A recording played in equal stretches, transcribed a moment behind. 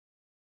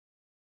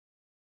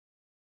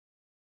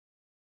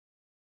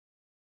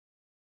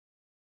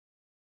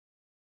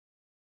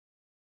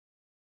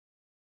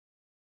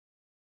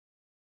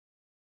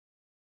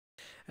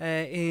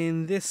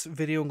In this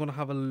video I'm going to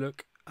have a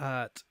look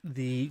at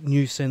the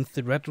new synth,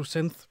 the retro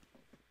synth.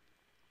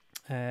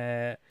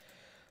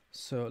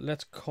 So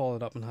let's call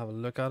it up and have a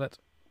look at it.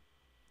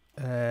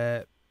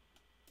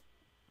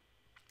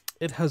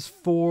 It has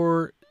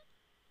 4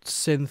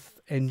 synth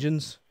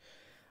engines,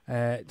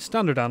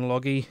 standard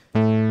analogy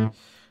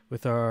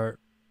with our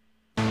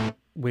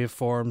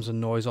waveforms and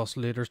noise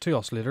oscillators, 2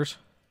 oscillators.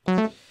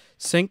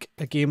 Sync,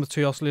 again with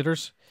 2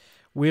 oscillators.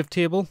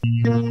 Wavetable,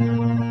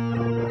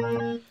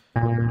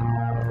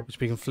 which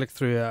we can flick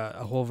through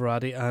a whole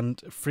variety,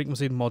 and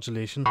frequency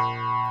modulation.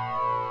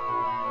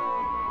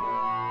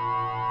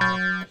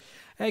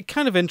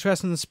 Kind of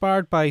interesting,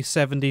 inspired by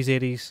 70s,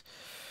 80s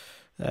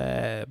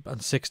and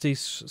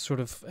 60s sort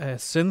of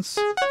synths.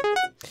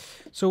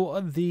 So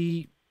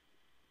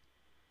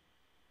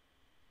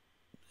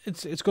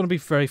it's going to be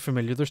very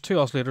familiar. There's 2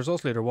 oscillators.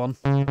 Oscillator 1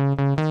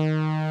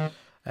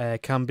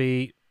 can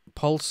be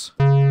pulse,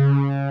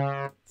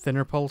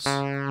 thinner pulse,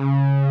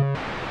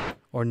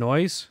 or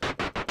noise.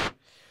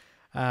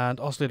 And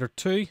oscillator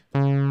 2,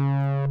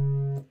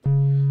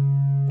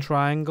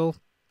 triangle,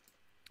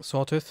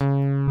 sawtooth,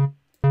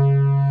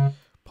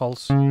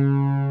 pulse,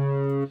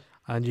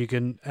 and you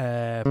can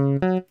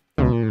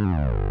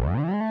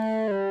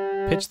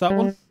pitch that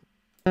one.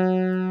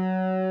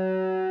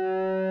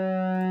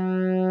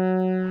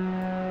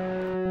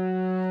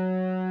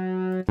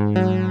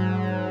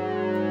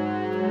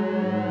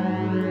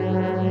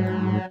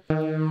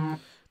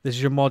 This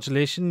is your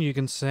modulation. You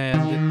can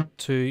send it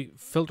to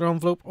filter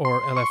envelope or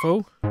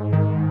LFO.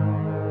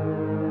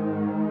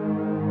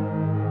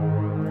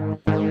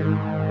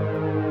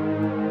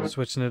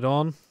 Switching it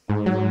on.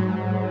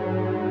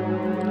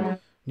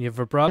 You have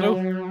vibrato.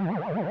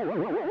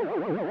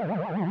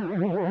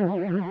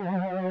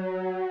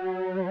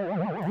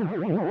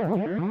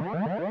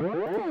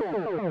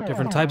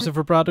 Different types of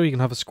vibrato. You can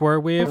have a square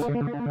wave.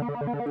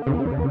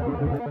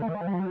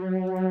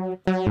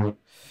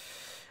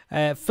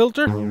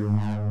 Filter.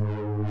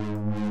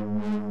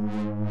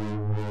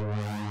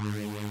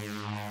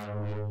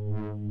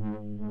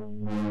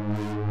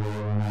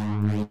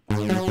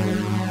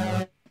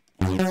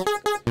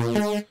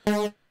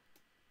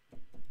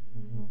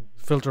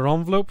 Filter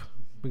envelope,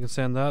 we can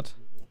send that.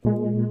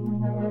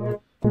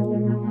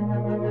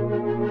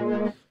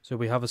 So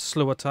we have a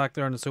slow attack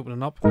there and it's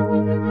opening up.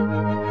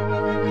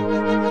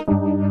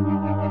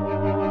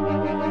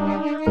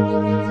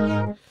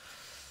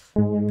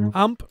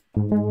 Amp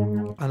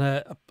and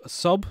a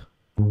sub.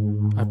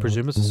 I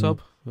presume it's a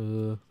sub.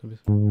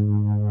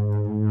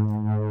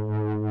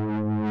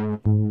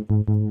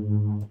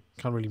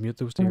 Can't really mute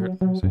those to hear it.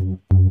 Let me see.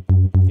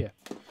 Yeah,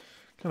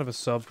 kind of a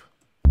sub.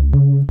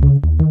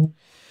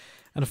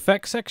 An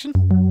effects section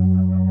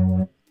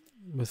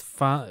with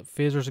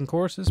phasers and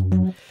choruses.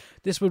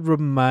 This would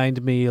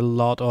remind me a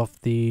lot of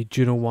the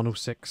Juno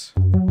 106.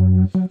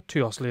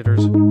 2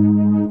 oscillators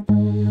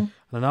and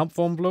an amp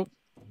envelope.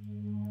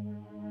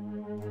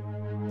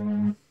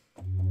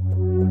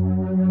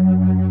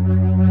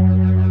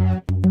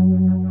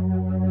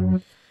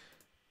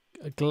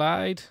 A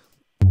glide.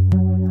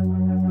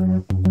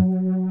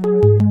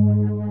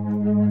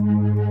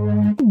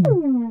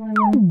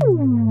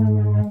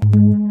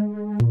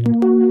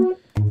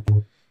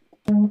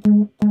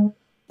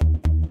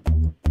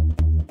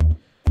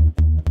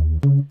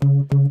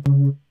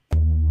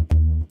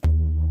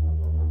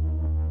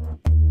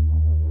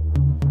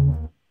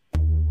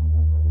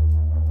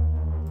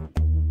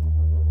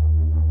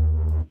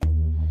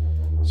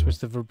 Switch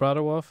the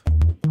vibrato off.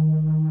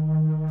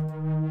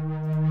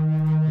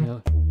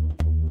 Yeah.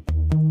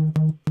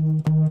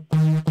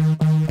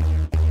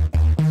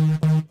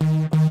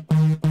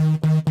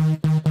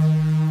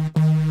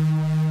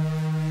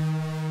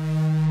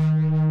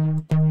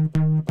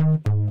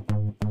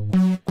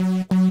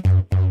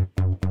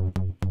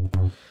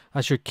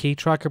 That's your key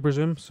track, I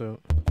presume. So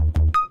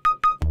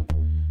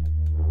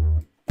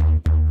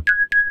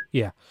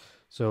yeah,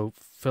 so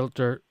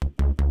filter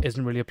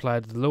isn't really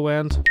applied to the low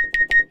end.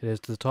 It is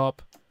to the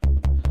top,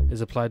 is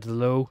applied to the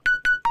low,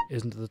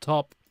 isn't to the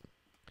top.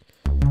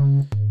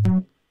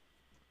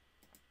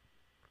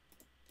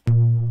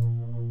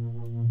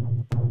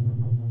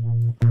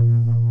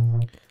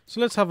 So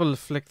let's have a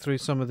flick through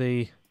some of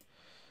the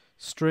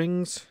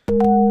strings.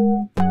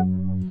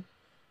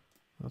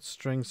 That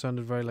string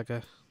sounded very like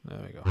a... There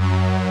we go.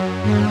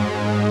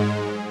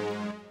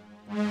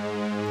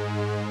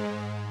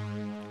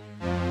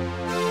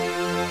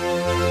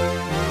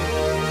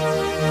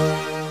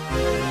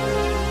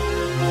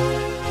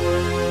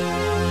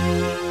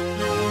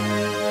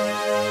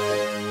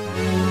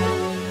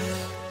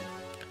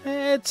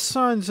 It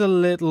sounds a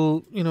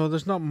little, you know,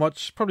 there's not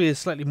much, probably a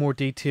slightly more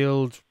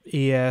detailed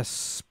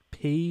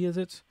ESP, is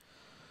it?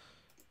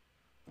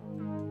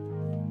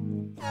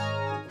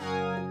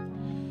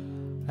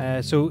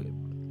 So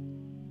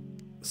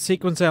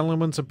sequence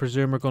elements, I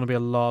presume, are going to be a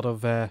lot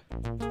of that's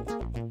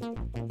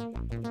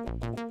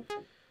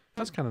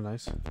kind of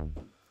nice.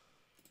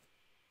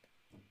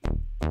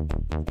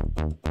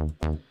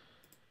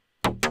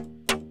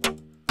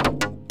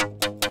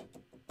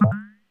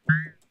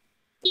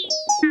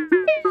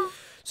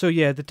 So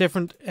yeah, the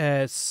different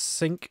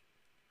synth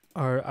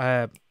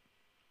or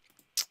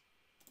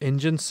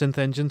engines, synth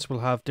engines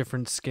will have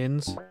different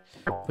skins,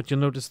 but you'll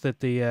notice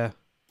that the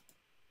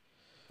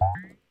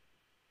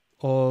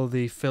all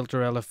the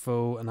filter,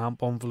 LFO, and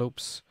amp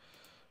envelopes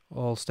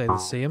all stay the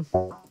same.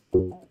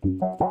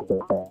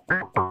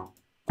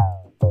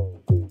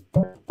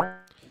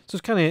 So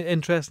it's kind of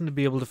interesting to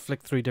be able to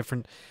flick through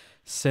different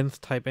synth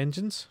type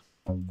engines.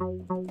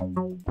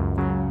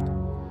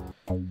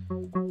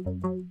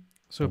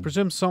 So I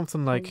presume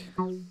something like,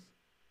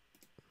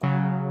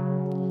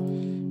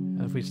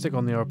 and if we stick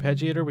on the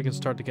Arpeggiator, we can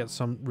start to get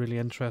some really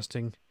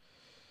interesting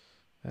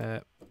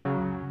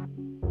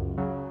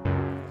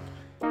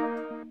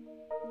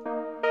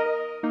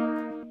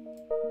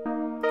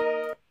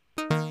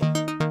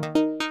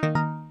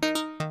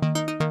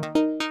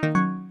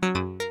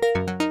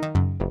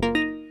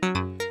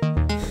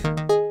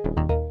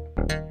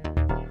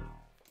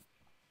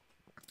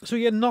so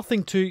yeah,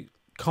 nothing too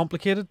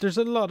complicated. There's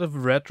a lot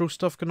of retro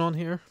stuff going on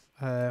here.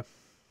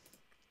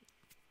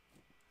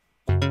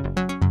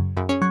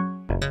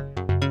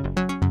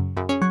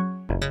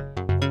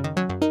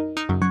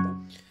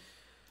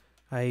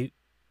 I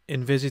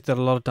envisage that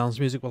a lot of dance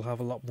music will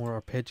have a lot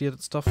more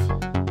arpeggiated stuff.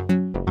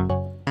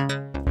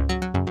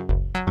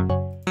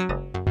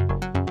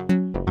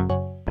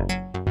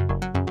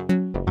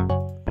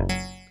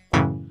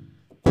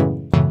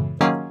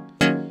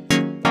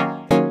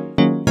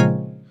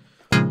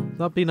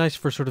 That'd be nice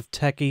for sort of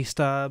techie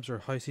stabs or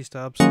housey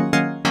stabs.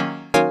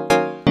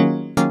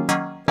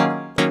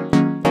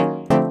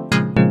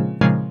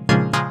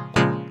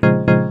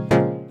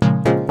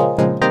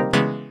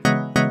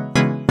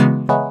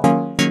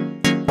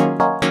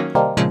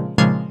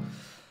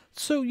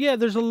 So yeah,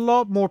 there's a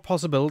lot more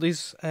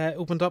possibilities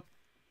opened up.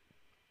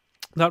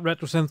 That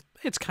retro synth,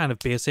 it's kind of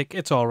basic.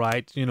 It's all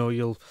right. You know,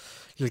 you'll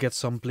get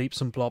some bleeps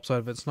and plops out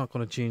of it. It's not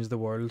going to change the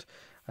world.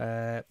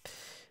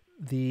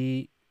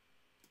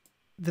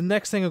 The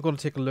next thing I'm going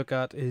to take a look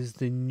at is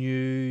the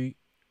new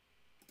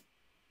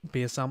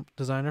bass amp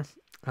designer,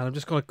 and I'm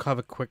just going to have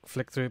a quick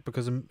flick through it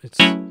because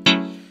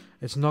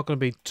it's not going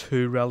to be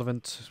too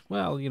relevant.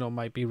 Well, you know, it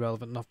might be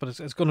relevant enough, but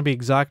it's going to be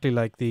exactly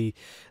like the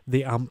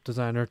amp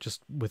designer,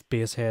 just with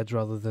bass heads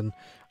rather than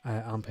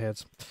amp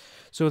heads.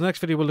 So in the next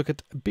video we'll look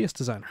at bass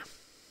designer.